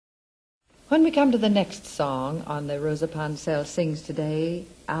When we come to the next song on the Rosa Ponselle Sings Today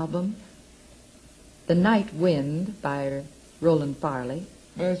album, The Night Wind by Roland Farley.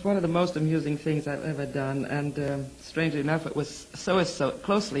 Well, it's one of the most amusing things I've ever done, and strangely enough, it was so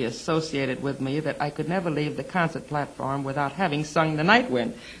closely associated with me that I could never leave the concert platform without having sung The Night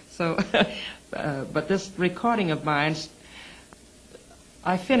Wind. So, but this recording of mine,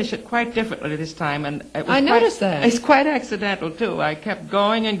 I finished it quite differently this time, and it was I noticed that. It's quite accidental too. I kept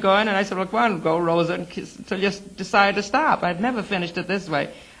going and going, and I said, "Well, come on, go, Rosa," until you just decided to stop. I'd never finished it this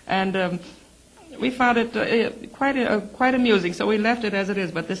way, and we found it quite amusing. So we left it as it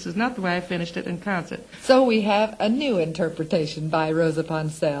is. But this is not the way I finished it in concert. So we have a new interpretation by Rosa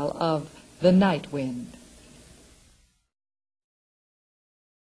Ponselle of The Night Wind.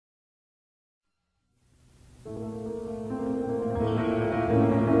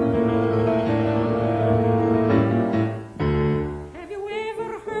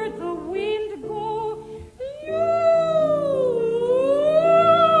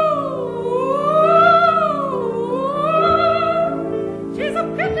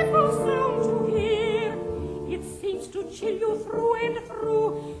 Chill you through and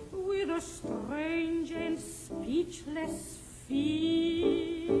through with a strange and speechless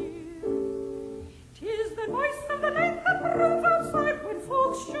fear. 'Tis the voice of the night that broods outside when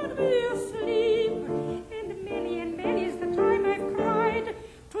folks should be asleep, and many is the time I've cried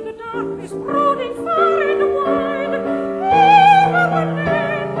to the darkness brooding far